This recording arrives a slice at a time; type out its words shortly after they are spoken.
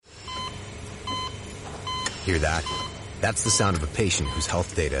Hear that? That's the sound of a patient whose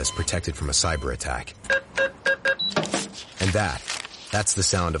health data is protected from a cyber attack. And that's the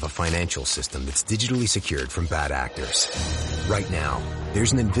sound of a financial system that's digitally secured from bad actors. Right now,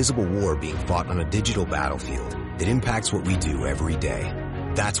 there's an invisible war being fought on a digital battlefield that impacts what we do every day.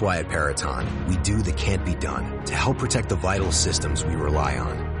 That's why at Peraton, we do the can't be done to help protect the vital systems we rely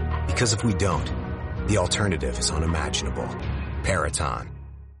on. Because if we don't, the alternative is unimaginable. Peraton.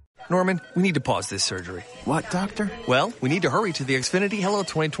 Norman, we need to pause this surgery. What, doctor? Well, we need to hurry to the Xfinity Hello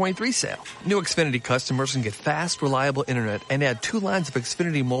 2023 sale. New Xfinity customers can get fast, reliable internet and add 2 lines of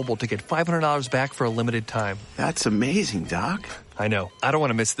Xfinity Mobile to get $500 back for a limited time. That's amazing, Doc. I know. I don't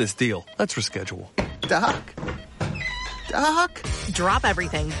want to miss this deal. Let's reschedule. Doc? Drop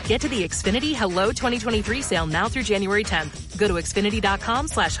everything. Get to the Xfinity Hello 2023 sale now through January 10th. Go to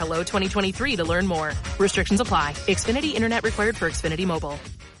Xfinity.com/Hello 2023 to learn more. Restrictions apply. Xfinity internet required for Xfinity Mobile.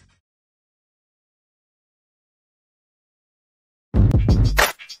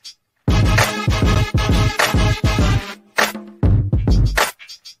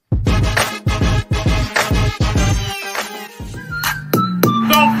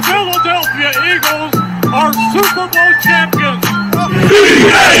 The Philadelphia Eagles are Super Bowl champions.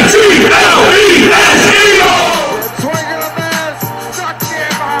 E-A-G-L-E-S Eagles! Swinging a miss, struck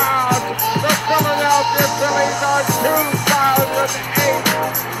him out. The Philadelphia Phillies are 2008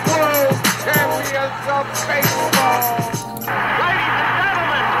 World Champions of Baseball. Ladies and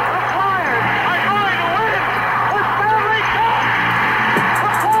gentlemen, the Flyers are going to win the Stanley Cup.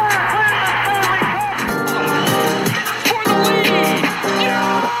 The Flyers win the Stanley Cup for the lead.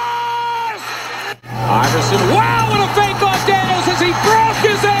 Yes! Iverson, wow, what a fake off Daniels as he broke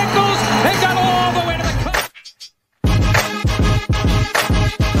his ankles and got all the way to the cup.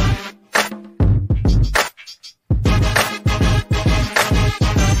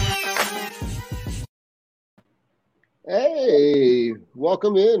 Hey,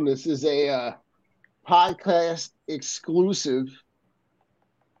 welcome in. This is a podcast exclusive.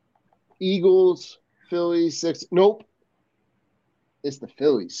 Eagles, Phillies, six. Nope. It's the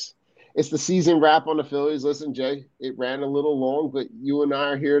Phillies. It's the season wrap on the Phillies. Listen, Jay, it ran a little long, but you and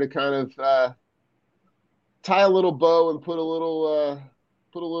I are here to kind of tie a little bow and put a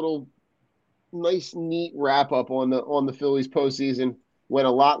little nice, neat wrap up on the Phillies postseason. Went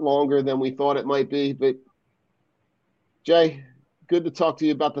a lot longer than we thought it might be, but Jay, good to talk to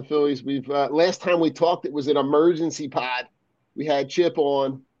you about the Phillies. We've last time we talked, it was an emergency pod. We had Chip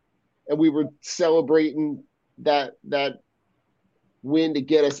on, and we were celebrating that win to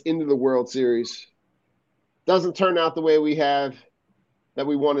get us into the World Series. Doesn't turn out the way we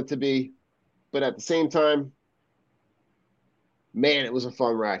want it to be, but at the same time, man, it was a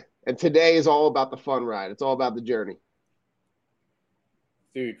fun ride. And today is all about the fun ride. It's all about the journey.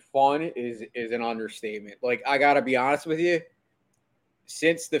 Dude, fun is an understatement. Like, I got to be honest with you.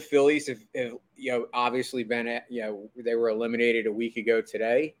 Since the Phillies have obviously been they were eliminated a week ago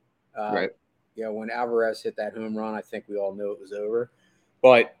today. Right. When Alvarez hit that home run, I think we all knew it was over.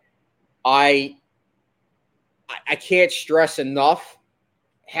 But I can't stress enough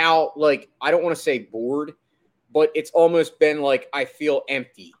how, like, I don't want to say bored, but it's almost been like I feel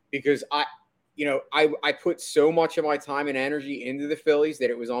empty because I put so much of my time and energy into the Phillies that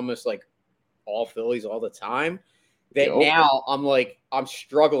it was almost like all Phillies all the time that now I'm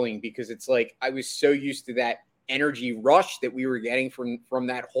struggling because it's like I was so used to that energy rush that we were getting from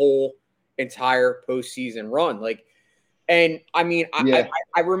that whole entire postseason run. Like, and I mean,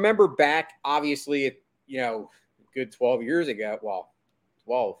 I remember back obviously a good 12 years ago. Well,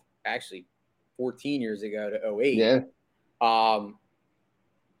 12, actually 14 years ago to 08. Yeah.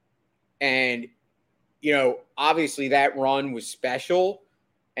 And, obviously that run was special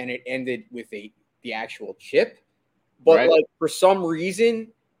and it ended with the actual chip. But right. Like for some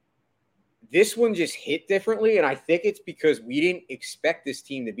reason, this one just hit differently. And I think it's because we didn't expect this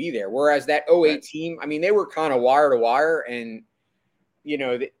team to be there. Whereas that 08 team, I mean, they were kind of wire to wire and,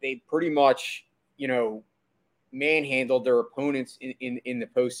 they pretty much, manhandled their opponents in the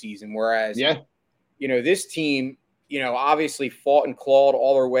postseason. Whereas, this team, obviously fought and clawed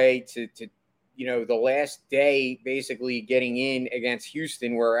all their way to the last day, basically getting in against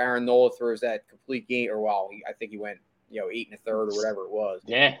Houston, where Aaron Nola throws that complete game, I think he went, 8 1/3 or whatever it was.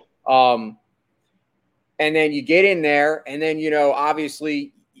 Yeah. And then you get in there, and then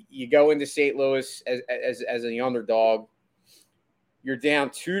obviously you go into St. Louis as an underdog. You're down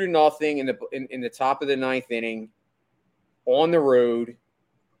 2-0 in the top of the 9th inning on the road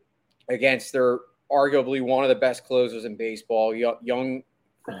against their arguably one of the best closers in baseball, young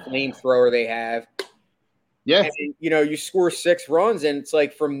flamethrower they have. Yeah. And, you score 6 runs, and it's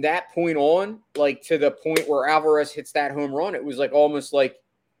like from that point on, like to the point where Alvarez hits that home run, it was like almost like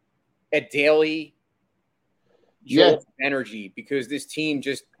a daily jolt of energy, because this team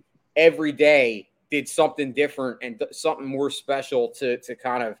just every day did something different and something more special to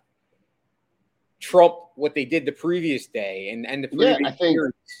kind of trump what they did the previous day and the previous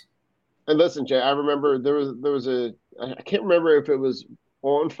series. And listen, Jay, I remember there was I can't remember if it was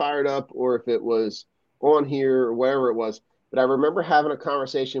on Fired Up or if it was on here or wherever it was, but I remember having a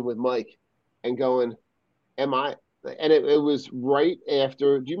conversation with Mike and going, and it was right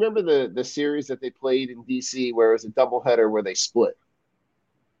after, do you remember the series that they played in DC where it was a doubleheader where they split?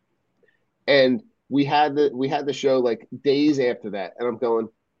 And we had the show like days after that, and I'm going,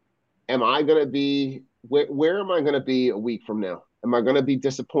 am I going to be where am I going to be a week from now? Am I going to be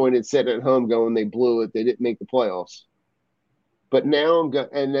disappointed sitting at home going, they blew it, they didn't make the playoffs? But now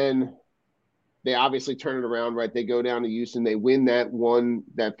and then they obviously turn it around, right? They go down to Houston, they win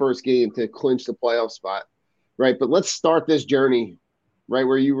that first game to clinch the playoff spot, right? But let's start this journey right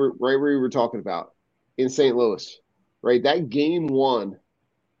where you were talking about in St. Louis, right? That game 1,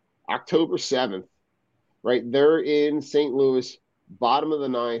 October 7th, right? They're in St. Louis, bottom of the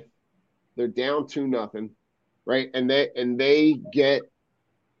 9th. They're down 2-0, right? And they get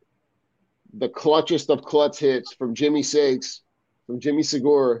the clutchest of clutch hits from Jimmy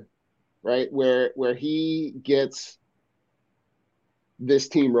Segura, right? Where he gets this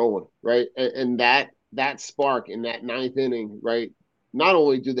team rolling, right? And that spark in that 9th inning, right? Not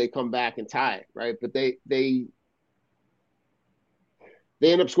only do they come back and tie it, right? But they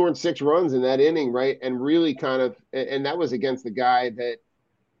end up scoring 6 runs in that inning, right? And really kind of, and that was against the guy that,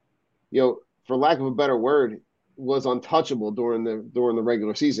 for lack of a better word, was untouchable during the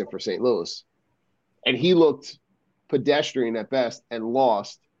regular season for St. Louis. And he looked pedestrian at best and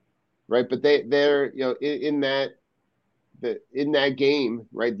lost, right? But they're in that game,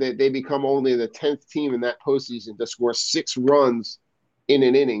 right? They become only the 10th team in that postseason to score 6 runs in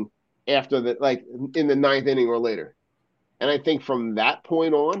an inning after in the 9th inning or later. And I think from that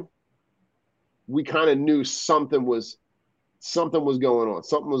point on, we kind of knew something was going on.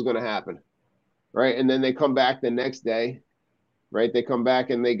 Something was going to happen, right? And then they come back the next day, right? They come back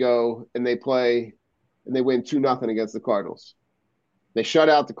and they go and they play and they win 2-0 against the Cardinals. They shut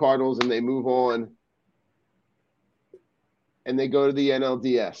out the Cardinals and they move on and they go to the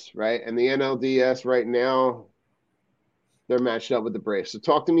NLDS, right? And the NLDS right now, they're matched up with the Braves. So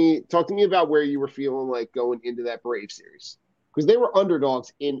talk to me about where you were feeling like going into that Braves series, because they were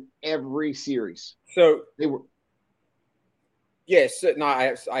underdogs in every series. So they were. Yes, no,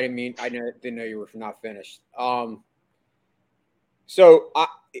 I didn't know you were not finished. So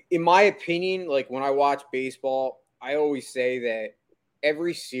in my opinion, like when I watch baseball, I always say that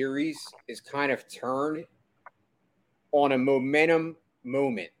every series is kind of turned on a momentum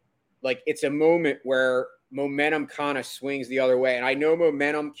moment. Like it's a moment where momentum kind of swings the other way. And I know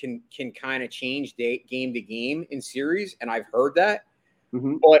momentum can kind of change game to game in series, and I've heard that.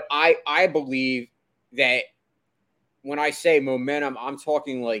 Mm-hmm. But I believe that when I say momentum, I'm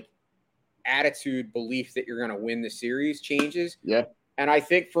talking like attitude, belief that you're going to win the series changes. Yeah. And I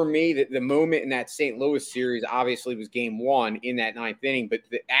think for me that the moment in that St. Louis series obviously was game 1 in that 9th inning, but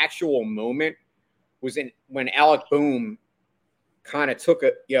the actual moment was when Alec Bohm kind of took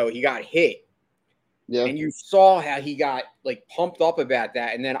he got hit. Yeah. And you saw how he got like pumped up about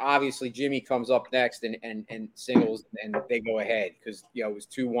that. And then obviously Jimmy comes up next and singles and they go ahead because, it was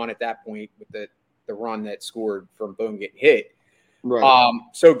 2-1 at that point with the run that scored from Bohm getting hit. Right.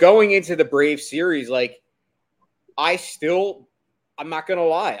 So going into the Braves series, like I'm not going to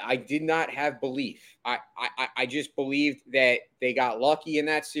lie. I did not have belief. I just believed that they got lucky in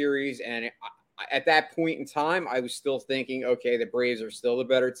that series. And at that point in time, I was still thinking, okay, the Braves are still the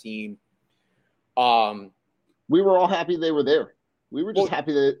better team. We were all happy they were there. We were just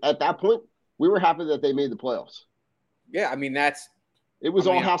happy that at that point, we were happy that they made the playoffs. Yeah, I mean, it was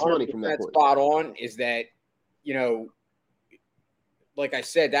all house money from that point. Spot on is that, like I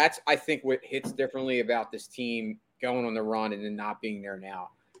said, that's, I think, what hits differently about this team going on the run and then not being there now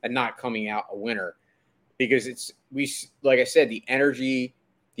and not coming out a winner, because like I said, the energy,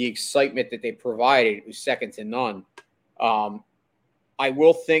 the excitement that they provided was second to none. I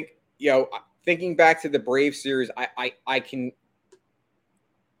will think, thinking back to the Braves series,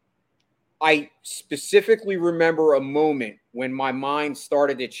 I specifically remember a moment when my mind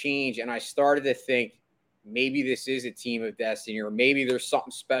started to change and I started to think maybe this is a team of destiny, or maybe there's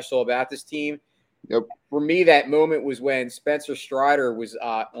something special about this team. Yep. For me, that moment was when Spencer Strider was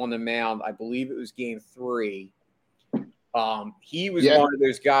on the mound. I believe it was game 3. He was one of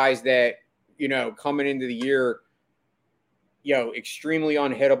those guys that, coming into the year, extremely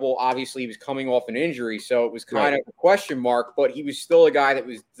unhittable. Obviously, he was coming off an injury, so it was kind of a question mark, but he was still a guy that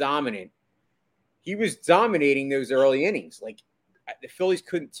was dominant. He was dominating those early innings. Like, the Phillies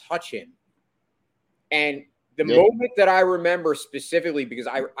couldn't touch him. And the moment that I remember specifically, because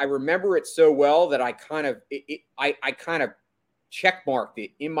I remember it so well that I kind of checkmarked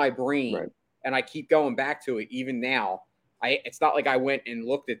it in my brain, and I keep going back to it even now. It's not like I went and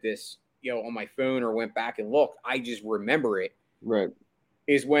looked at this, on my phone or went back and looked. I just remember it. Right.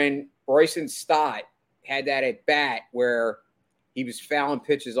 Is when Bryson Stott had that at bat where he was fouling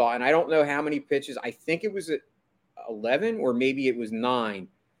pitches off. And I don't know how many pitches. I think it was 11 or maybe it was 9.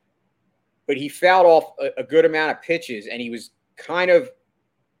 But he fouled off a good amount of pitches, and he was kind of,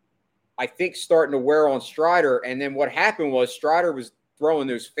 I think, starting to wear on Strider. And then what happened was Strider was throwing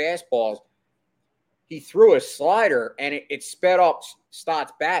those fastballs. He threw a slider, and it sped up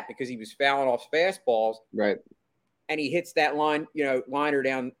Stott's bat because he was fouling off fastballs. Right. And he hits that liner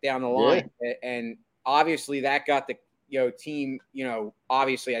down the line. Yeah. And obviously that got the, team,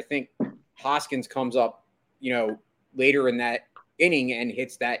 obviously I think Hoskins comes up, later in that inning and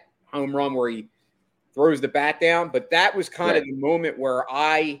hits that home run where he throws the bat down. But that was kind of the moment where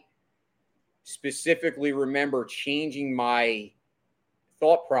I specifically remember changing my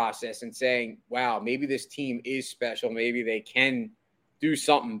thought process and saying, wow, maybe this team is special. Maybe they can do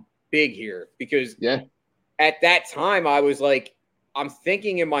something big here. Because at that time I was like, I'm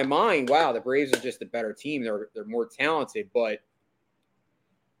thinking in my mind, wow, the Braves are just a better team. They're more talented. But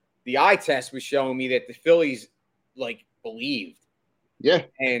the eye test was showing me that the Phillies believed. Yeah.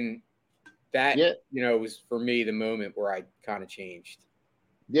 And that, was for me the moment where I kind of changed.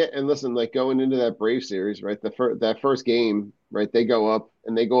 Yeah. And listen, going into that Brave series, right? That first game, right? They go up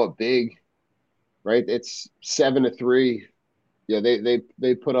and they go up big, right? It's 7-3. Yeah.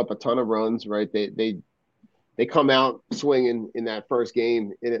 They put up a ton of runs, right? They come out swinging in that first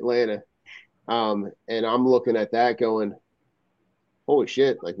game in Atlanta. And I'm looking at that going, holy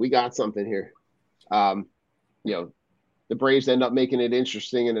shit, we got something here. The Braves end up making it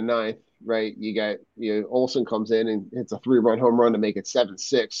interesting in the 9th, right? You got, Olsen comes in and hits a 3-run home run to make it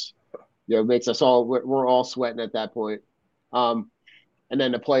 7-6. Makes us all, we're all sweating at that point. And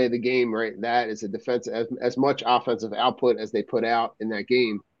then the play of the game, right? That is a defensive, as much offensive output as they put out in that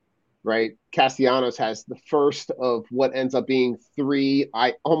game, right? Castellanos has the first of what ends up being 3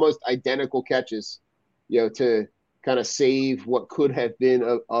 almost identical catches, to kind of save what could have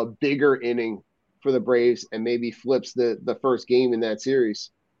been a bigger inning for the Braves and maybe flips the first game in that series.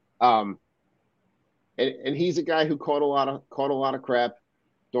 And he's a guy who caught a lot of crap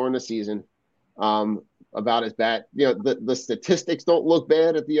during the season about his bat. The statistics don't look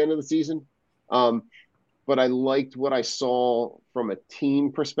bad at the end of the season. But I liked what I saw from a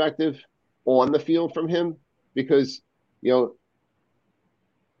team perspective on the field from him because,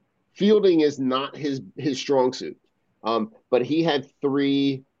 fielding is not his strong suit. But he had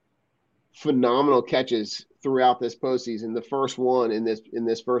 3 phenomenal catches throughout this postseason. The first one in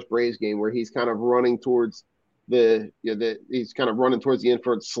this first Braves game where he's kind of running towards he's kind of running towards the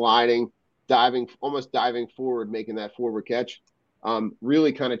infield, sliding, almost diving forward, making that forward catch.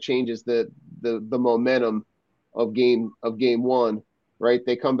 Really kind of changes the momentum of game 1, right?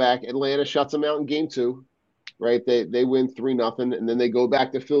 They come back, Atlanta shuts them out in game 2, right? They win 3-0, and then they go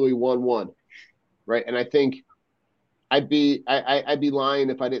back to Philly 1-1, right? And I think I'd be lying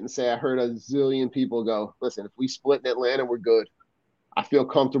if I didn't say I heard a zillion people go, listen, if we split in Atlanta, we're good. I feel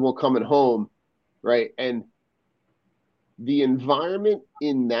comfortable coming home, right? And the environment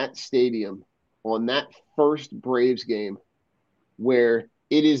in that stadium on that first Braves game, where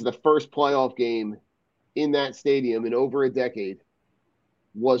it is the first playoff game in that stadium in over a decade,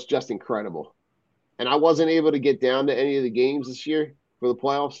 was just incredible. And I wasn't able to get down to any of the games this year for the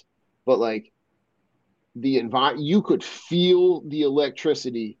playoffs, but you could feel the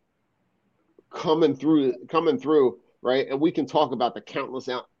electricity coming through, right? And we can talk about the countless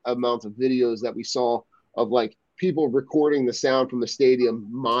amounts of videos that we saw of people recording the sound from the stadium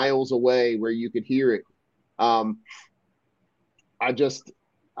miles away where you could hear it.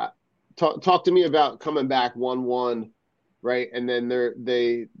 Talk to me about coming back 1-1, right? And then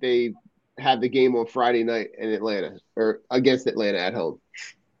they had the game on Friday night in Atlanta, or against Atlanta at home.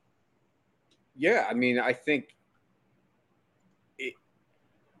 Yeah, I mean, I think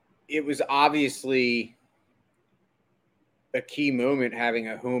it was obviously a key moment having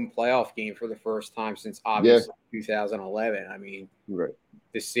a home playoff game for the first time since obviously 2011. I mean,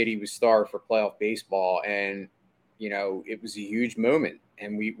 the city was starved for playoff baseball, and it was a huge moment.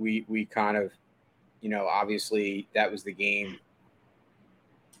 And we kind of, obviously that was the game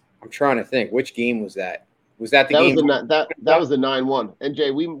I'm trying to think. Which game was that? Was that the That game? was that was the 9-1. And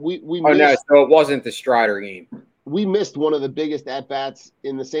Jay, we Oh, no, missed, so it wasn't the Strider game. we missed one of the biggest at bats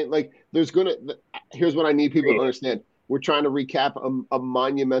in the same. Like, here's what I need people to understand. We're trying to recap a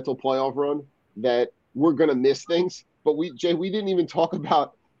monumental playoff run that we're gonna miss things. But we didn't even talk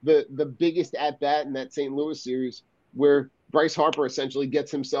about the biggest at bat in that St. Louis series, where Bryce Harper essentially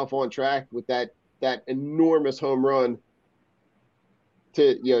gets himself on track with that enormous home run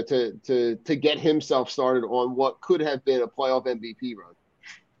to get himself started on what could have been a playoff MVP run.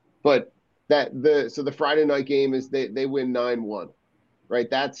 But the Friday night game is they win 9-1, right?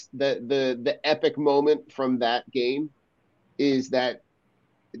 That's the epic moment from that game is that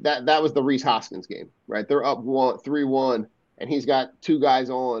was the Rhys Hoskins game, right? They're up 3-1 and he's got two guys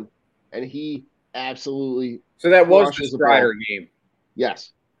on and he absolutely So that was the crushes Strider ball. game.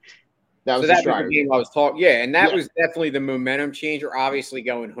 Yes. That was So the that was Strider the game game. I was talking. Yeah, and that Yeah. was definitely the momentum changer. Obviously,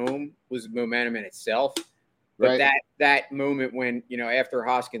 going home was momentum in itself. But Right. that moment when, after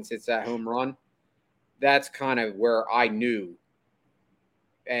Hoskins hits that home run, that's kind of where I knew.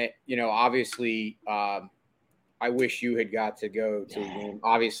 And, obviously, I wish you had got to go to the game.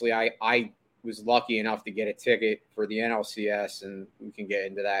 Obviously, I was lucky enough to get a ticket for the NLCS, and we can get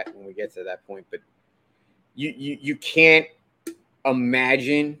into that when we get to that point. But you can't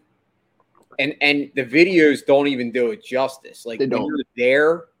imagine, and the videos don't even do it justice. Like, They when don't. you're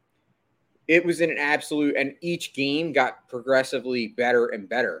there, it was an absolute, and each game got progressively better and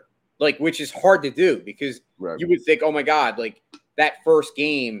better, like, which is hard to do because Right. you would think, oh my God, like that first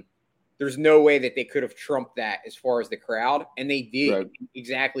game, there's no way that they could have trumped that as far as the crowd. And they did Right.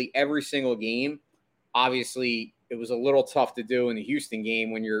 exactly every single game. Obviously, it was a little tough to do in the Houston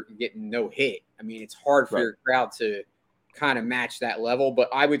game when you're getting no hit. I mean, it's hard for Right. your crowd to kind of match that level. But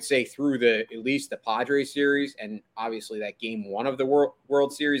I would say through at least the Padres series and obviously that game one of the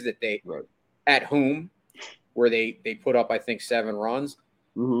World Series that they Right. at home where they put up, I think, 7 runs.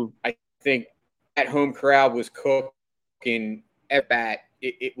 Mm-hmm. I think that home crowd was cooking at bat.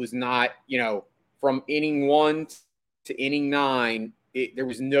 It was not, from inning 1 to inning 9, there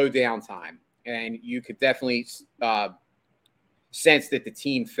was no downtime. And you could definitely sense that the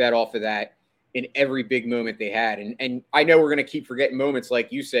team fed off of that in every big moment they had. And I know we're going to keep forgetting moments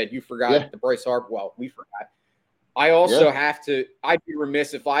like you said. You forgot the Bryce Harper. Well, we forgot. I also I'd be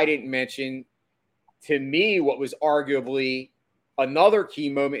remiss if I didn't mention, to me, what was arguably another key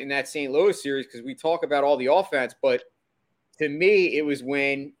moment in that St. Louis series, because we talk about all the offense, but to me, it was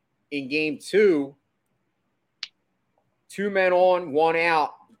when in game 2, 2 men on, 1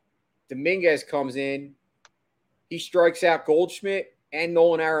 out, Dominguez comes in. He strikes out Goldschmidt and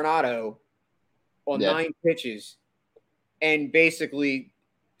Nolan Arenado on 9 pitches and basically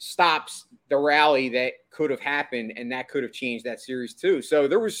stops the rally that could have happened, and that could have changed that series too. So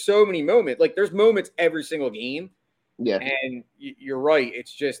there was so many moments. Like, there's moments every single game. Yeah. And you're right.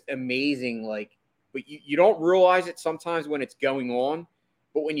 It's just amazing. Like, but you don't realize it sometimes when it's going on.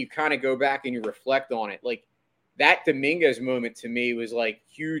 But when you kind of go back and you reflect on it, like that Dominguez moment to me was like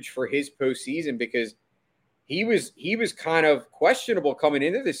huge for his postseason because he was kind of questionable coming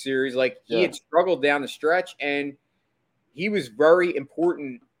into the series. Like, he had struggled down the stretch, and he was very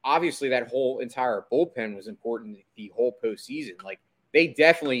important. Obviously, that whole entire bullpen was important the whole postseason. Like, they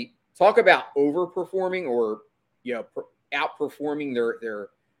definitely talk about overperforming or outperforming their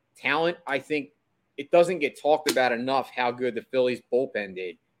talent. I think it doesn't get talked about enough how good the Phillies bullpen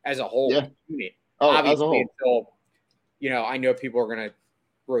did as a whole unit. Obviously, as a whole. Until I know people are going to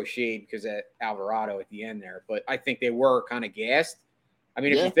throw shade because of Alvarado at the end there, but I think they were kind of gassed. I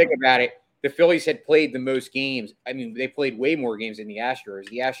mean, if you think about it, the Phillies had played the most games. I mean, they played way more games than the Astros.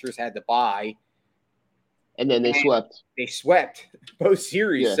 The Astros had to bye. And then they swept. They swept both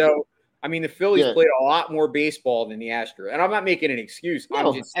series. Yeah. So, I mean, the Phillies played a lot more baseball than the Astros. And I'm not making an excuse. No,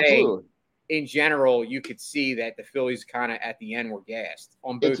 I'm just saying, absolutely. in general, you could see that the Phillies kind of at the end were gassed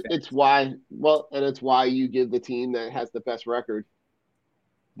on both ends. It's why you give the team that has the best record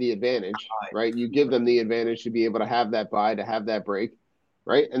the advantage, right? You give them the advantage to be able to have that bye, to have that break,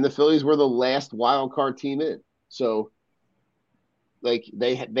 right? And the Phillies were the last wild card team in. So, like,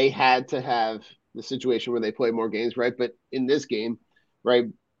 they had to have the situation where they play more games, right? But in this game, right,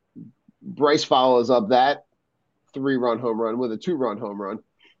 Bryce follows up that 3-run home run with a 2-run home run,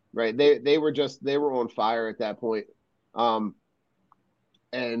 right? They were on fire at that point. And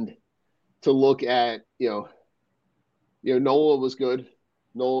to look at, Nola was good.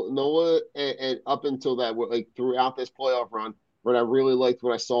 Nola and up until that, like throughout this playoff run, right, I really liked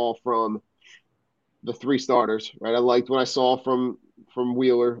what I saw from the 3 starters, right? I liked what I saw from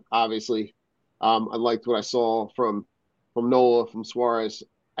Wheeler, obviously. I liked what I saw from Nola, from Suarez.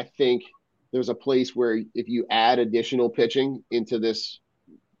 I think there's a place where if you add additional pitching into this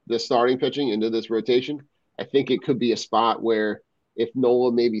starting pitching into this rotation, I think it could be a spot where if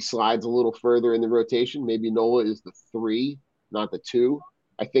Nola maybe slides a little further in the rotation, maybe Nola is the 3, not the 2.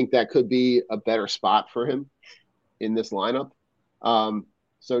 I think that could be a better spot for him in this lineup.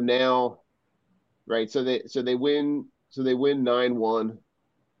 So now, right? So they win 9-1,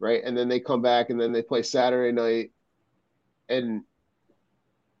 right? And then they come back and then they play Saturday night, and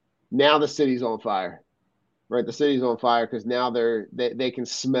now the city's on fire, right? The city's on fire because now they can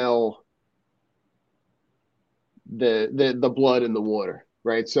smell the blood in the water,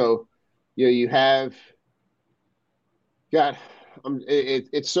 right? So, you have got.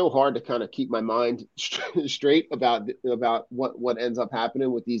 It's so hard to kind of keep my mind straight about what ends up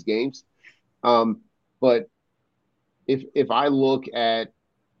happening with these games. But if I look at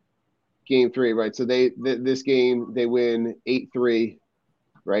game 3, right? So this game they win 8-3,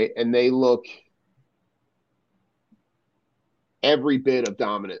 right? And they look every bit of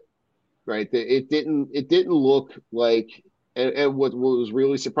dominant, right? It didn't look like. And what was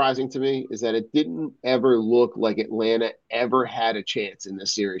really surprising to me is that it didn't ever look like Atlanta ever had a chance in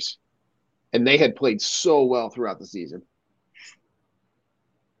this series. And they had played so well throughout the season.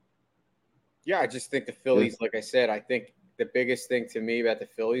 Yeah, I just think the Phillies, like I said, I think the biggest thing to me about the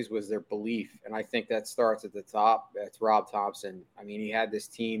Phillies was their belief. And I think that starts at the top. That's Rob Thompson. I mean, he had this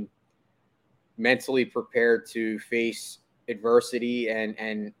team mentally prepared to face adversity,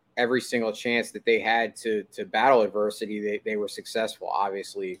 and every single chance that they had to battle adversity, they were successful,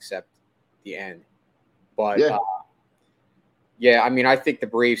 obviously, except the end. But, I mean, I think the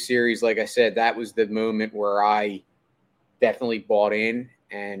Braves series, like I said, that was the moment where I definitely bought in.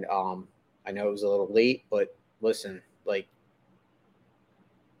 And I know it was a little late, but listen, like,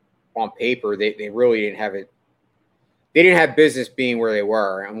 on paper, they really didn't have it. They didn't have business being where they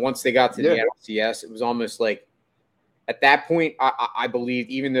were. And once they got to the NLCS, it was almost like, at that point, I believed,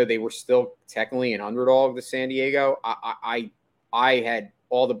 even though they were still technically an underdog to San Diego, I had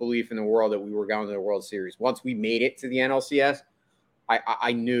all the belief in the world that we were going to the World Series. Once we made it to the NLCS,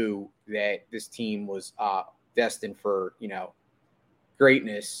 I knew that this team was destined for,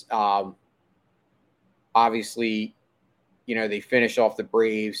 greatness. Obviously, they finish off the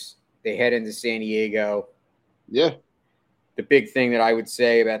Braves. They head into San Diego. Yeah. The big thing that I would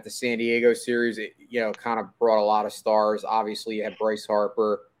say about the San Diego series, it kind of brought a lot of stars. Obviously, you had Bryce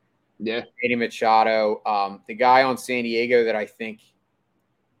Harper, Manny Machado. The guy on San Diego that I think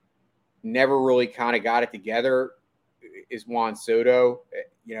never really kind of got it together is Juan Soto.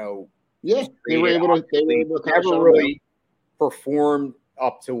 They were able to never really performed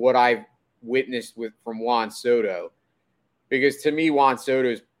up to what I've witnessed from Juan Soto. Because to me, Juan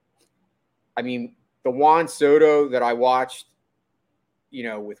Soto's, the Juan Soto that I watched,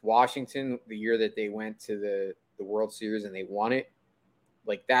 with Washington the year that they went to the World Series and they won it,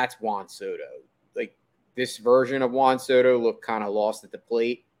 like, that's Juan Soto. Like, this version of Juan Soto looked kind of lost at the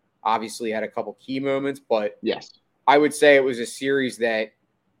plate. Obviously had a couple key moments, but yes, I would say it was a series that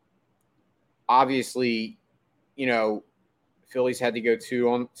obviously, Phillies had to go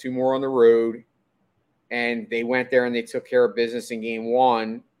two more on the road, and they went there and they took care of business in game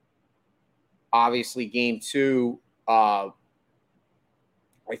 1. Obviously, game 2, I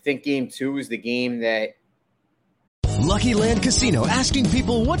think game 2 is the game that. Lucky Land Casino, asking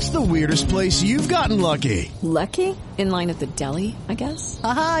people, what's the weirdest place you've gotten lucky? Lucky? In line at the deli, I guess?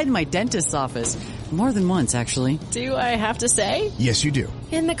 Aha, in my dentist's office. More than once, actually. Do I have to say? Yes, you do.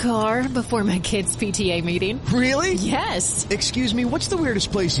 In the car before my kids' PTA meeting. Really? Yes. Excuse me, what's the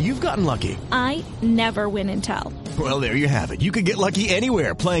weirdest place you've gotten lucky? I never win and tell. Well, there you have it. You can get lucky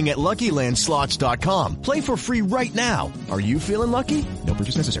anywhere, playing at LuckyLandSlots.com. Play for free right now. Are you feeling lucky? No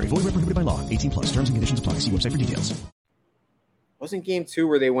purchase necessary. Void where prohibited by law. 18+. Terms and conditions apply. See website for details. Wasn't game 2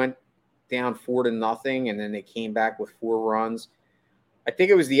 where they went down 4-0 and then they came back with 4 runs? I think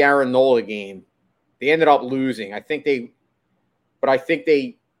it was the Aaron Nola game. They ended up losing. I think they were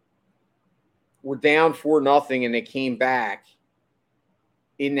down 4-0 and they came back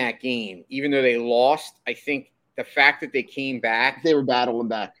in that game. Even though they lost, I think the fact that they came back, they were battling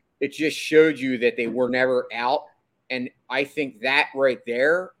back. It just showed you that they were never out. And I think that right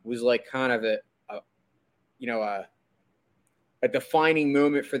there was like kind of a defining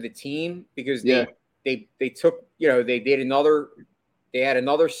moment for the team, because they took, they had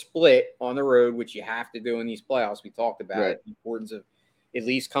another split on the road, which you have to do in these playoffs. We talked about it, the importance of at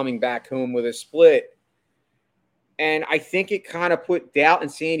least coming back home with a split. And I think it kind of put doubt in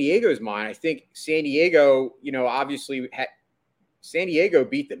San Diego's mind. I think San Diego, obviously San Diego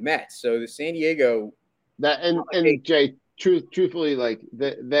beat the Mets. So the San Diego. Jay, truthfully, like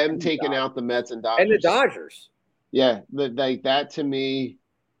them taking out the Mets and Dodgers. And the Dodgers. Yeah, like that to me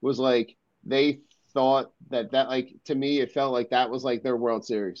was like they thought that like to me it felt like that was like their World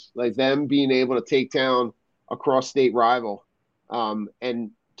Series, like them being able to take down a cross-state rival,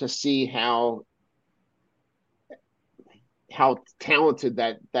 and to see how talented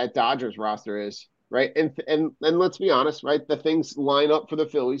that Dodgers roster is, right? And let's be honest, right? The things line up for the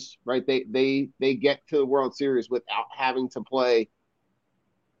Phillies, right? They get to the World Series without having to play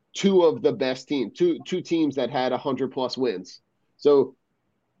two of the best teams, two teams that had 100+ wins. So,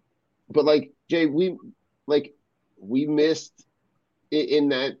 but like Jay, we missed in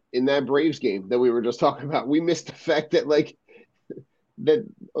that Braves game that we were just talking about. We missed the fact that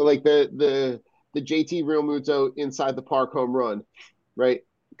the JT Realmuto inside the park home run, right?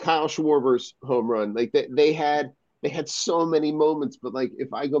 Kyle Schwarber's home run. Like they had so many moments, but like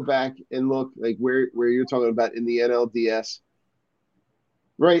if I go back and look like where you're talking about in the NLDS,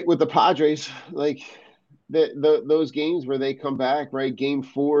 right, with the Padres, like those games where they come back, right? Game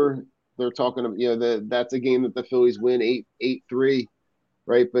 4, they're talking about, that's a game that the Phillies win 8-3,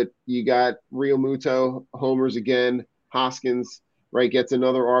 right? But you got Realmuto homers again, Hoskins, right, gets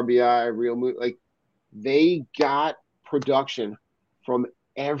another RBI, Realmuto, like they got production from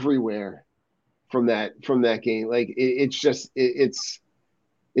everywhere from that game. Like it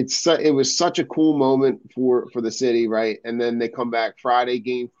was such a cool moment for the city, right? And then they come back Friday,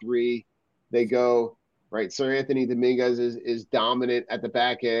 game 3, they go, right? Sir Anthony Dominguez is dominant at the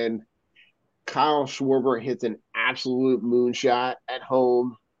back end. Kyle Schwarber hits an absolute moonshot at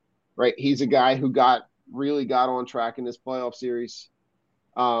home, right? He's a guy who really got on track in this playoff series.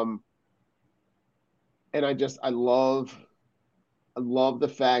 And I love the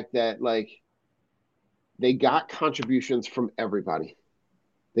fact that like they got contributions from everybody.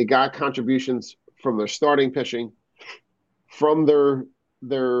 They got contributions from their starting pitching, from their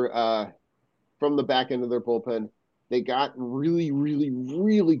from the back end of their bullpen. They got really, really,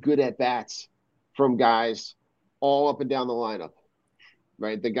 really good at bats from guys all up and down the lineup.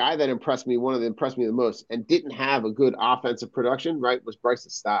 Right, the guy that impressed me the most, and didn't have a good offensive production, right, was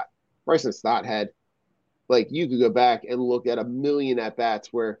Bryson Stott. Bryson Stott had, like, you could go back and look at a million at bats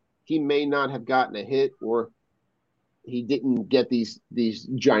where he may not have gotten a hit, or he didn't get these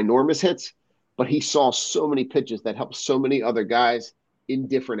ginormous hits, but he saw so many pitches that helped so many other guys in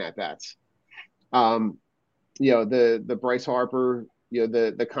different at bats. The Bryce Harper,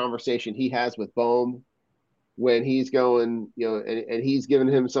 the conversation he has with Bohm when he's going, and he's giving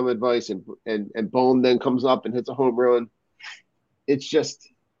him some advice, and Bohm then comes up and hits a home run. It's just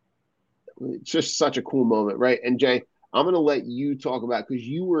such a cool moment, right? And Jay, I'm going to let you talk about, because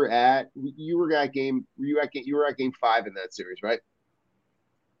you were at game 5 in that series, right?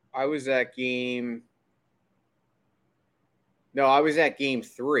 I was at game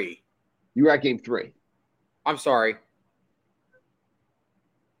 3. You were at game 3. I'm sorry.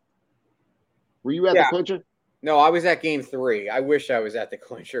 Were you at the clincher? No, I was at game 3. I wish I was at the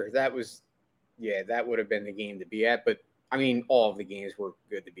clincher. That would have been the game to be at. But I mean, all of the games were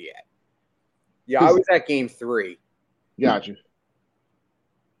good to be at. Yeah, I was at game 3. Gotcha.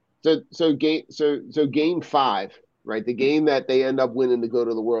 So game 5, right? The game that they end up winning to go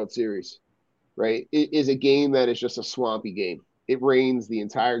to the World Series, right? It is a game that is just a swampy game. It rains the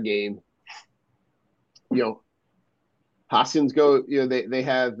entire game. Hoskins go, they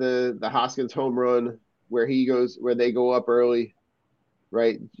have the Hoskins home run where they go up early,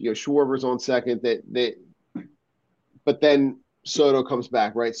 right? Schwarber's on second, but then Soto comes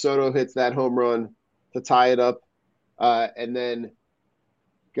back, right? Soto hits that home run to tie it up. And then,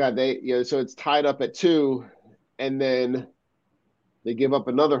 so it's tied up at 2, and then they give up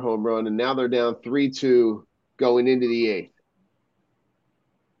another home run, and now they're down 3-2 going into the 8th.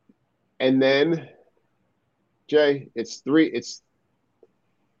 And then, Jay, it's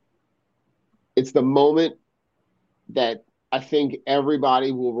the moment that I think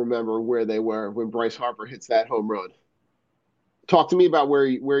everybody will remember where they were when Bryce Harper hits that home run. Talk to me about where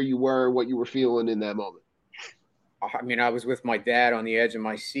you were, what you were feeling in that moment. I mean, I was with my dad on the edge of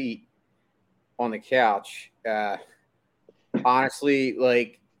my seat on the couch. Honestly,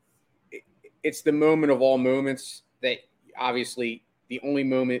 like, it's the moment of all moments that obviously the only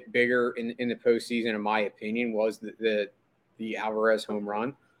moment bigger in the postseason, in my opinion, was the Alvarez home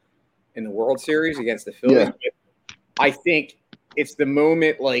run in the World Series against the Phillies. Yeah. But I think it's the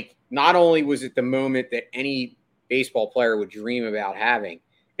moment, like, not only was it the moment that any baseball player would dream about having,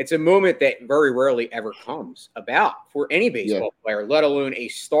 it's a moment that very rarely ever comes about for any baseball player, let alone a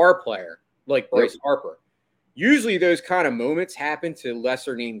star player like Bryce Harper. Usually those kind of moments happen to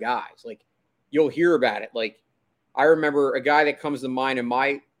lesser named guys. Like, you'll hear about it. Like, I remember a guy that comes to mind in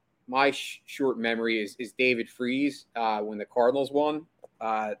my short memory is David Freese when the Cardinals won.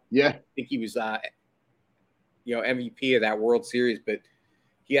 I think he was MVP of that World Series, but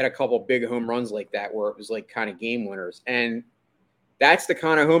he had a couple big home runs like that where it was like kind of game winners. And that's the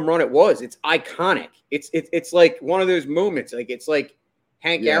kind of home run it was. It's iconic. It's like one of those moments. Like it's like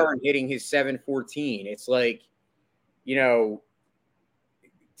Hank Aaron hitting his 714. It's like,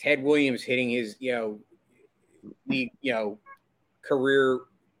 Ted Williams hitting his, career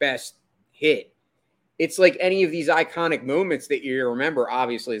best hit. It's like any of these iconic moments that you remember,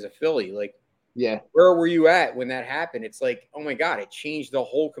 obviously, as a Philly. Like, where were you at when that happened? It's like, oh my God, it changed the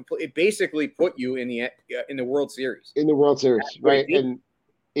whole it basically put you in the World Series. In the World Series, right? And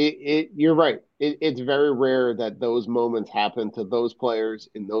you're right. It's very rare that those moments happen to those players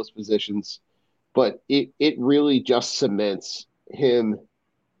in those positions, but it really just cements him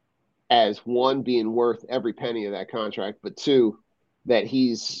as, one, being worth every penny of that contract, but two, that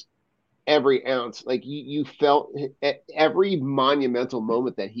he's every ounce. Like you felt every monumental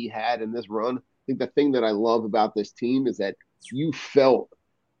moment that he had in this run. I think the thing that I love about this team is that you felt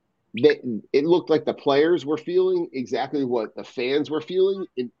that it looked like the players were feeling exactly what the fans were feeling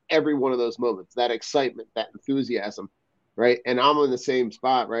in every one of those moments, that excitement, that enthusiasm, right? And I'm in the same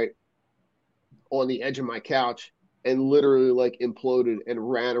spot, right, on the edge of my couch, and literally like imploded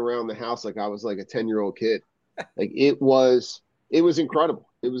and ran around the house like I was like a 10-year-old kid. Like it was incredible.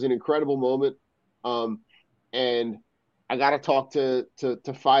 It was an incredible moment. And I got to talk to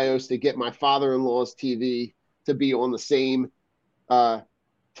Fios to get my father-in-law's TV to be on the same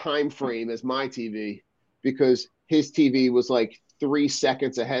time frame as my TV, because his TV was like 3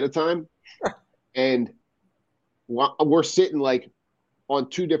 seconds ahead of time. And we're sitting like on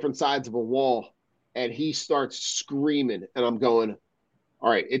two different sides of a wall, and he starts screaming, and I'm going, all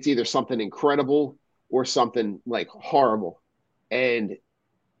right, it's either something incredible or something like horrible. And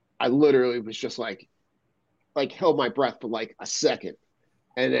I literally was just like held my breath for like a second.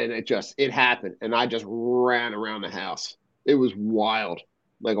 And then it happened. And I just ran around the house. It was wild,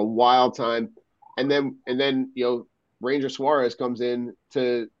 like a wild time. And then, Ranger Suarez comes in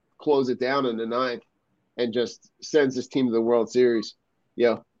to close it down in the ninth and just sends his team to the World Series.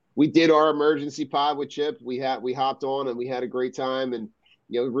 We did our emergency pod with Chip. We hopped on and we had a great time and,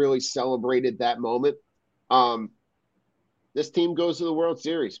 really celebrated that moment. This team goes to the World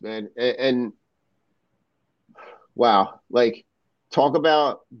Series, man. And wow, like, talk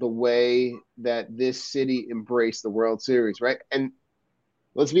about the way that this city embraced the World Series, right? And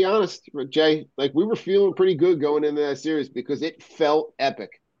let's be honest, Jay, like, we were feeling pretty good going into that series because it felt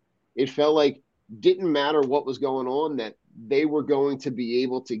epic. It felt like didn't matter what was going on, that they were going to be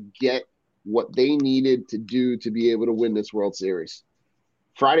able to get what they needed to do to be able to win this World Series.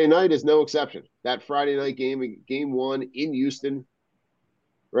 Friday night is no exception. That Friday night game one in Houston,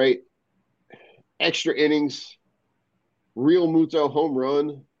 right? Extra innings, Real Muto home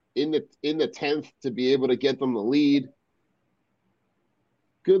run in the 10th to be able to get them the lead.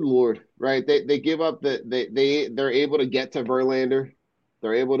 Good Lord, right? They give up they're able to get to Verlander.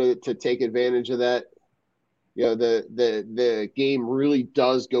 They're able to take advantage of that. The game really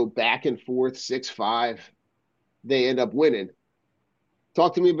does go back and forth, 6-5. They end up winning.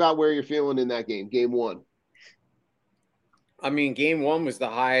 Talk to me about where you're feeling in that game one. I mean, game one was the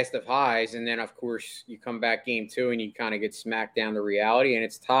highest of highs. And then, of course, you come back game two and you kind of get smacked down to reality and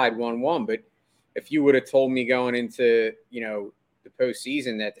it's tied 1-1. But if you would have told me going into, the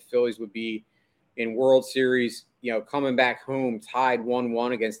postseason that the Phillies would be in World Series, coming back home tied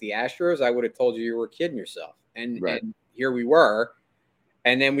 1-1 against the Astros, I would have told you were kidding yourself. And here we were.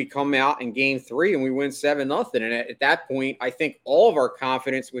 And then we come out in game three and we win 7-0. And at that point, I think all of our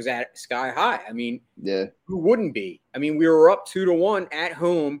confidence was at sky high. I mean, who wouldn't be? I mean, we were up 2-1 at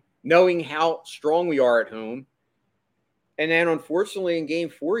home, knowing how strong we are at home. And then unfortunately in game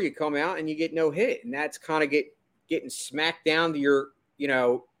four, you come out and you get no hit. And that's kind of getting smacked down to your,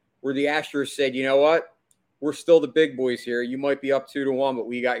 where the Astros said, you know what? We're still the big boys here. You might be up 2-1, but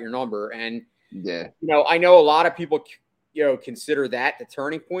we got your number. And, I know a lot of people consider that the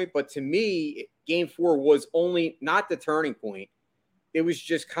turning point. But to me, game four was only not the turning point. It was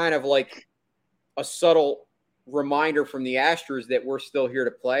just kind of like a subtle reminder from the Astros that we're still here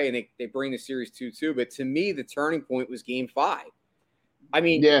to play, and they bring the series 2-2. But to me, the turning point was game five. I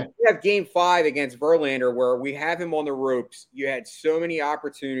mean, you have game five against Verlander where we have him on the ropes. You had so many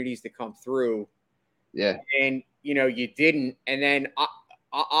opportunities to come through. And, you didn't. And then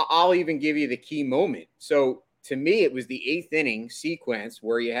I'll even give you the key moment. So, to me, it was the 8th inning sequence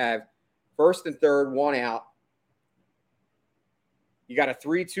where you have first and third, one out. You got a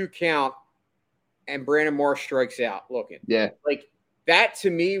 3-2 count, and Brandon Marsh strikes out looking. Yeah. Like, that to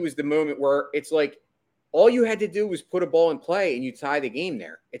me was the moment where it's like all you had to do was put a ball in play and you tie the game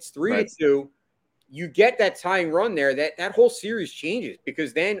there. It's 3-2. You get that tying run there, that whole series changes,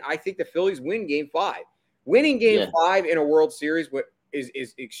 because then I think the Phillies win Game 5. Winning Game 5 in a World Series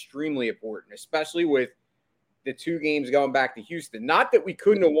is extremely important, especially with the 2 games going back to Houston. Not that we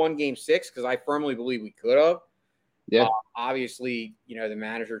couldn't have won Game 6, because I firmly believe we could have. Yeah. Obviously, the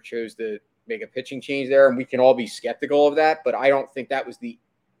manager chose to make a pitching change there, and we can all be skeptical of that, but I don't think that was the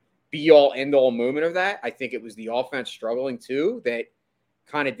be-all, end-all moment of that. I think it was the offense struggling too that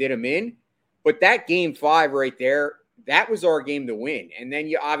kind of did them in. But that Game 5 right there, that was our game to win. And then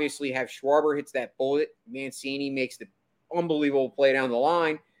you obviously have Schwarber hits that bullet. Mancini makes the unbelievable play down the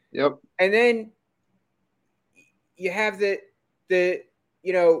line. Yep. And then you have the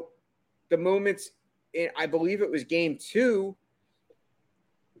moments in, I believe it was Game 2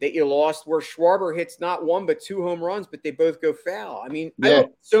 that you lost, where Schwarber hits not 1 but 2 home runs, but they both go foul. I mean, I look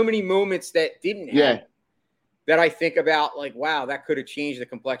at so many moments that didn't happen. That I think about, like, wow, that could have changed the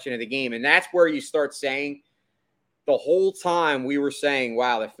complexion of the game. And that's where you start saying, the whole time we were saying,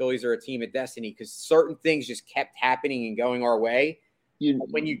 wow, the Phillies are a team of destiny, because certain things just kept happening and going our way.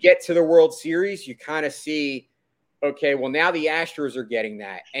 When you get to the World Series, you kind of see, okay, well, now the Astros are getting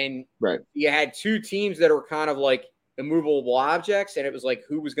that. And you had 2 teams that are kind of like immovable objects, and it was like,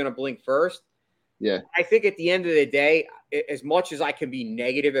 who was going to blink first? Yeah. I think at the end of the day, as much as I can be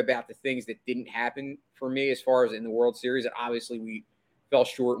negative about the things that didn't happen for me as far as in the World Series, and obviously we fell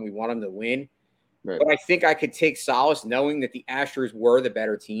short and we want them to win. Right. But I think I could take solace knowing that the Astros were the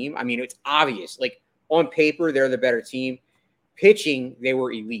better team. I mean, it's obvious. Like, on paper, they're the better team. Pitching, they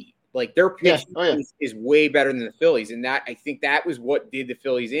were elite. Like, their pitching is way better than the Phillies. And that, I think that was what did the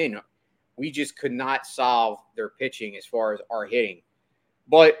Phillies in. We just could not solve their pitching as far as our hitting.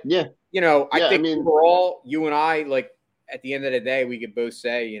 But, I think overall, you and I, like, at the end of the day, we could both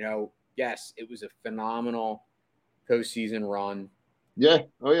say, yes, it was a phenomenal postseason run. Yeah.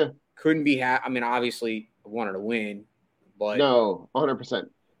 Oh, yeah. Couldn't be I mean, obviously, I wanted to win, but no, 100%.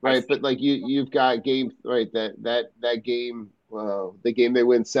 Right, but like you've got game that game, the game they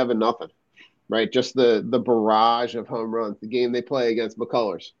win 7-0, right? Just the barrage of home runs. The game they play against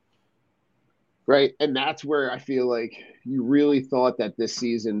McCullers, right? And that's where I feel like you really thought that this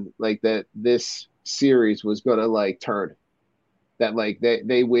season, like that this series was gonna like turn. That like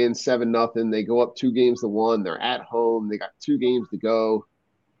they win 7-0, they go up 2-1, they're at home, they got 2 games to go.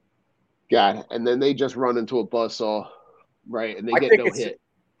 God, and then they just run into a buzzsaw, right? And they get no hit.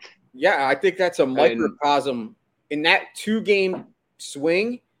 Yeah, I think that's a microcosm in that 2-game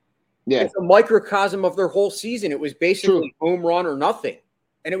swing. Yeah, it's a microcosm of their whole season. It was basically home run or nothing,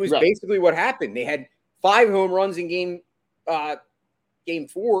 and it was basically what happened. They had 5 home runs in game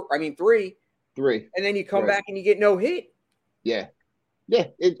 4. I mean 3, and then you come back and you get no hit. Yeah,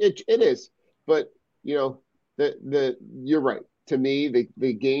 it is. But the you're right. To me,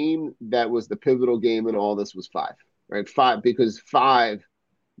 the game that was the pivotal game in all this was 5, right? 5, because 5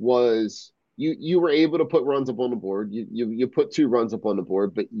 was you were able to put runs up on the board. You put 2 runs up on the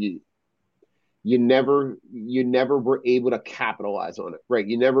board, but you never were able to capitalize on it, right?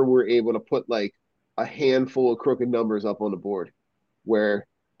 You never were able to put like a handful of crooked numbers up on the board,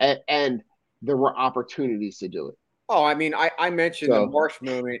 and there were opportunities to do it. Oh, I mean, I mentioned the Marsh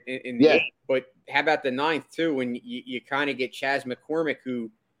moment in the 8th, but how about the 9th too? When you kind of get Chas McCormick,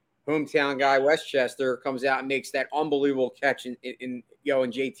 who hometown guy, Westchester, comes out and makes that unbelievable catch in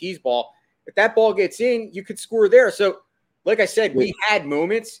JT's ball. If that ball gets in, you could score there. So, like I said, we had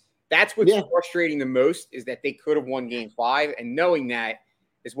moments. That's what's frustrating the most, is that they could have won Game 5, and knowing that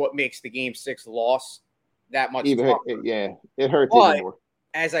is what makes the Game 6 loss that much tougher. It hurts even more.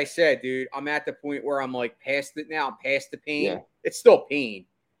 As I said, dude, I'm at the point where I'm like past it now. I'm past the pain. Yeah. It's still pain.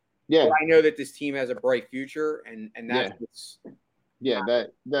 Yeah. But I know that this team has a bright future, and that's what's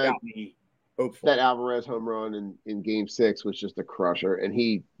got me hopeful. That Alvarez home run in Game 6 was just a crusher, and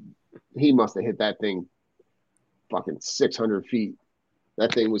he must have hit that thing fucking 600 feet.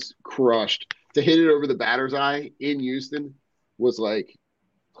 That thing was crushed. To hit it over the batter's eye in Houston was like,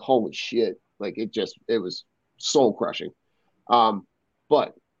 holy shit. Like, it was soul crushing.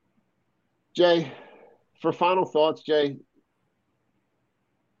 But Jay, for final thoughts, Jay,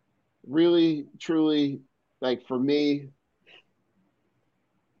 really, truly, like for me,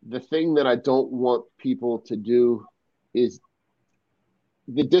 the thing that I don't want people to do is,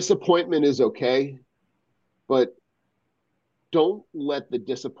 the disappointment is okay, but don't let the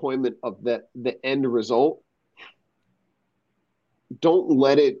disappointment of the end result, don't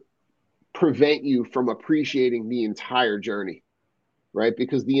let it prevent you from appreciating the entire journey, right?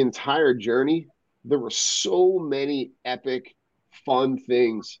 Because the entire journey there were so many epic, fun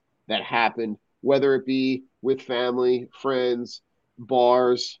things that happened, whether it be with family, friends,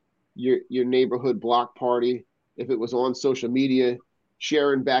 bars, your neighborhood block party, if it was on social media,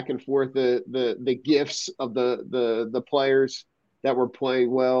 sharing back and forth the gifts of the players that were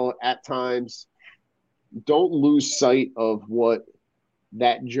playing well at times. Don't lose sight of what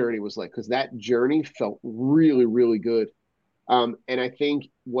that journey was like, because that journey felt really, really good. And I think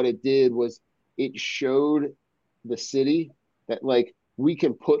what it did was it showed the city that, like, we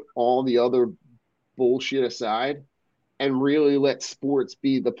can put all the other bullshit aside and really let sports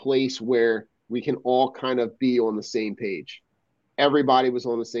be the place where we can all kind of be on the same page. Everybody was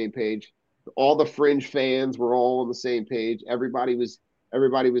on the same page. All the fringe fans were all on the same page. Everybody was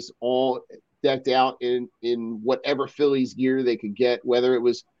all decked out in whatever Phillies gear they could get, whether it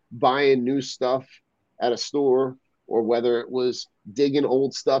was buying new stuff at a store or whether it was digging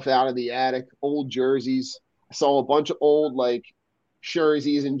old stuff out of the attic, old jerseys. I saw a bunch of old, like,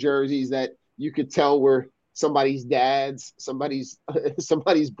 jerseys and jerseys that you could tell were somebody's dads, somebody's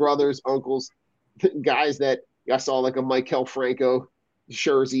brothers, uncles, guys that I saw, like a Maikel Franco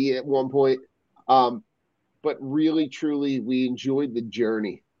jersey at one point. But really, truly, we enjoyed the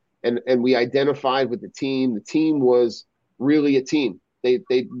journey, and we identified with the team. The team was really a team. They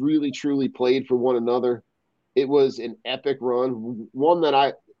really, truly played for one another. It was an epic run, one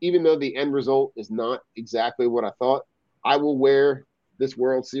that even though the end result is not exactly what I thought, I will wear this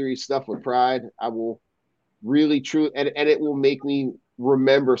World Series stuff with pride. I will really, truly, and it will make me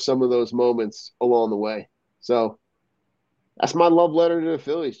remember some of those moments along the way. So that's my love letter to the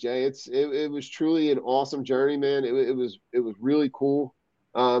Phillies, Jay. It was truly an awesome journey, man. It was really cool.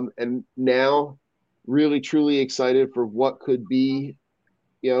 And now really, truly excited for what could be,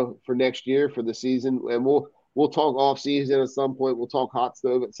 for next year, for the season. And we'll talk off season at some point. We'll talk hot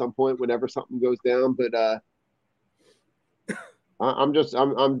stove at some point whenever something goes down. But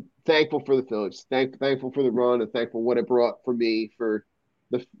I'm thankful for the Phillies. Thankful for the run, and thankful what it brought for me, for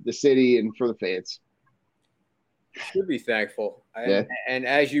the city, and for the fans. Should be thankful. Yeah. And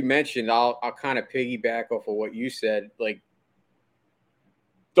as you mentioned, I'll kind of piggyback off of what you said. Like,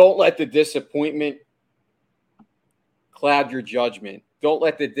 don't let the disappointment cloud your judgment. Don't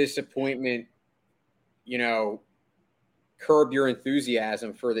let the disappointment, curb your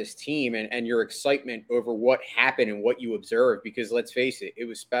enthusiasm for this team and your excitement over what happened and what you observed, because let's face it, it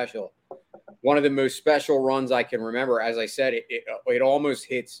was special. One of the most special runs I can remember. As I said, it almost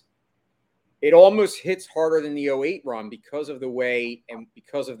hits harder than the 08 run because of the way and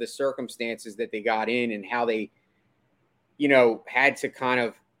because of the circumstances that they got in and how they, had to kind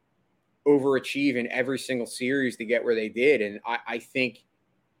of overachieve in every single series to get where they did. And I think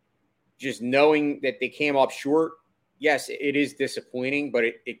just knowing that they came up short, yes, it is disappointing, but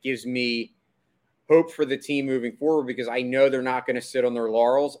it gives me hope for the team moving forward, because I know they're not going to sit on their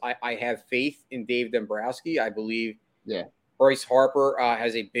laurels. I have faith in Dave Dombrowski. I believe Bryce Harper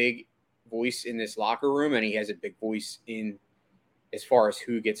has a big voice in this locker room, and he has a big voice in as far as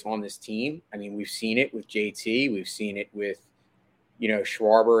who gets on this team. I mean, we've seen it with JT. We've seen it with,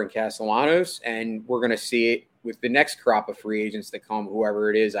 Schwarber and Castellanos, and we're going to see it with the next crop of free agents that come,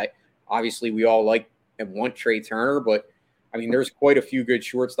 whoever it is. Obviously, we all like and want Trey Turner, but I mean, there's quite a few good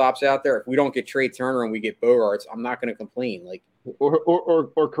shortstops out there. If we don't get Trey Turner and we get Bogarts, I'm not going to complain. Like,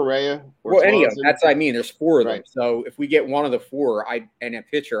 or Correa. Or any of them. That's what I mean. There's four of them. So if we get one of the four, and a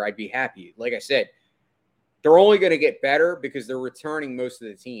pitcher, I'd be happy. Like I said, they're only going to get better because they're returning most of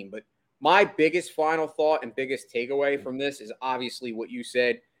the team. But my biggest final thought and biggest takeaway from this is obviously what you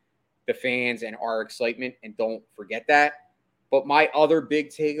said, the fans and our excitement, and don't forget that. But my other big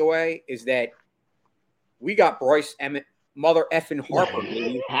takeaway is that we got Bryce mother effing Harper,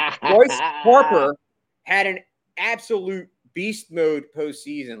 baby. Bryce Harper had an absolute beast mode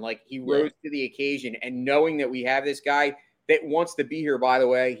postseason. Like, he rose to the occasion, and knowing that we have this guy that wants to be here, by the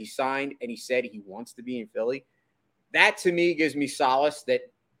way, he signed and he said he wants to be in Philly. That to me gives me solace that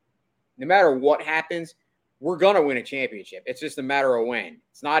no matter what happens, we're going to win a championship. It's just a matter of when.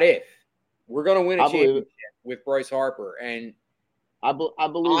 It's not if. We're going to win a championship with Bryce Harper. And I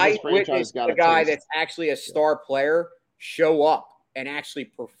believe this franchise got a guy that's actually a star player show up and actually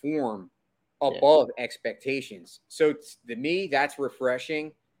perform above expectations. So to me, that's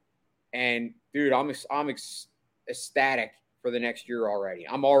refreshing. And dude, I'm ecstatic for the next year already.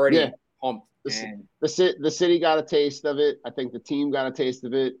 I'm already pumped. The city got a taste of it. I think the team got a taste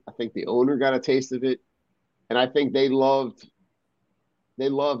of it. I think the owner got a taste of it. And I think they loved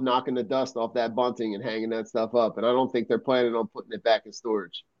knocking the dust off that bunting and hanging that stuff up. And I don't think they're planning on putting it back in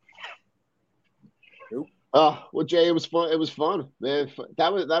storage. Nope. Well, Jay, it was fun. It was fun, man.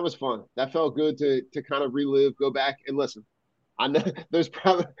 That was fun. That felt good to kind of relive, go back and listen. I know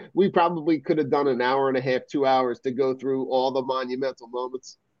we probably could have done an hour and a half, 2 hours to go through all the monumental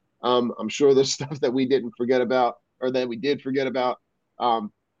moments. I'm sure there's stuff that we didn't forget about or that we did forget about.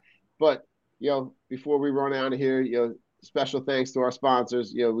 But before we run out of here, special thanks to our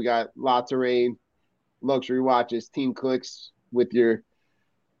sponsors. We got La Terrain, Luxury Watches, Team Clicks with your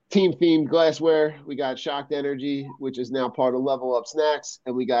team-themed glassware. We got Shocked Energy, which is now part of Level Up Snacks.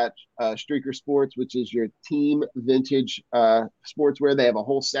 And we got Streaker Sports, which is your team vintage sportswear. They have a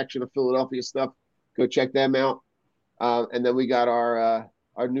whole section of Philadelphia stuff. Go check them out. And then we got our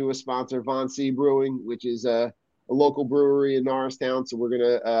newest sponsor, Von C Brewing, which is a local brewery in Norristown. So we're going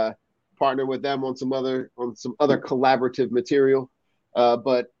to partner with them on some other collaborative material.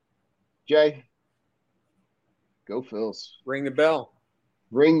 But, Jay, go Phils. Ring the bell.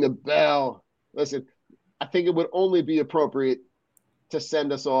 Ring the bell. Listen, I think it would only be appropriate to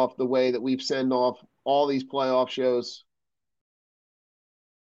send us off the way that we've sent off all these playoff shows.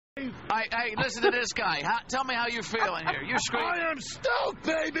 Hey, listen to this guy. Tell me how you're feeling here. You're screaming. I am stoked,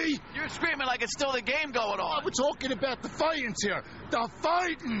 baby. You're screaming like it's still the game going on. We're talking about the fightings here. The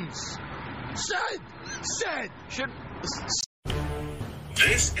fightings. Said.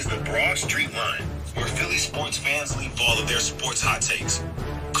 This is the Broad Street Line, where Philly sports fans leave all of their sports hot takes.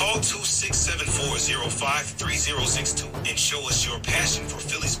 Call 267-405-3062 and show us your passion for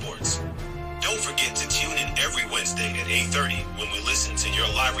Philly sports. Don't forget to tune in every Wednesday at 8:30 when we listen to your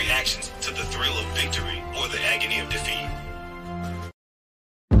live reactions to the thrill of victory or the agony of defeat.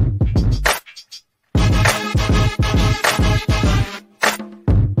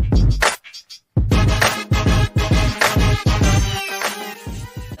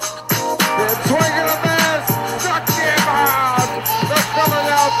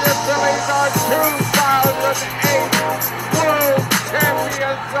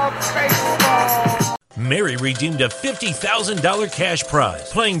 Mary redeemed a $50,000 cash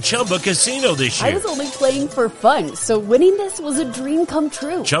prize playing Chumba Casino this year. I was only playing for fun, so winning this was a dream come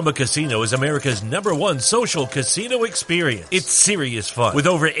true. Chumba Casino is America's #1 social casino experience. It's serious fun. With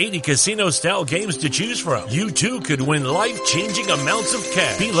over 80 casino-style games to choose from, you too could win life-changing amounts of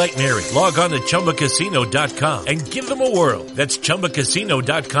cash. Be like Mary. Log on to ChumbaCasino.com and give them a whirl. That's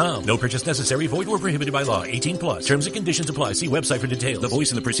ChumbaCasino.com. No purchase necessary. Void where prohibited by law. 18 plus. Terms and conditions apply. See website for details. The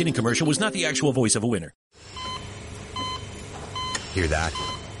voice in the preceding commercial was not the actual voice of a winner. Hear that?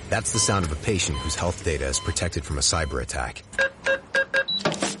 That's the sound of a patient whose health data is protected from a cyber attack.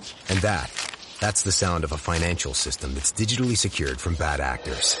 And that's the sound of a financial system that's digitally secured from bad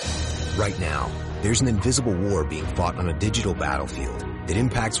actors. Right now, there's an invisible war being fought on a digital battlefield that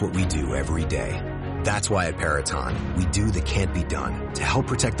impacts what we do every day. That's why at Peraton, we do the can't be done to help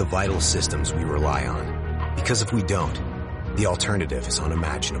protect the vital systems we rely on. Because if we don't, the alternative is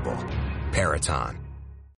unimaginable. Peraton.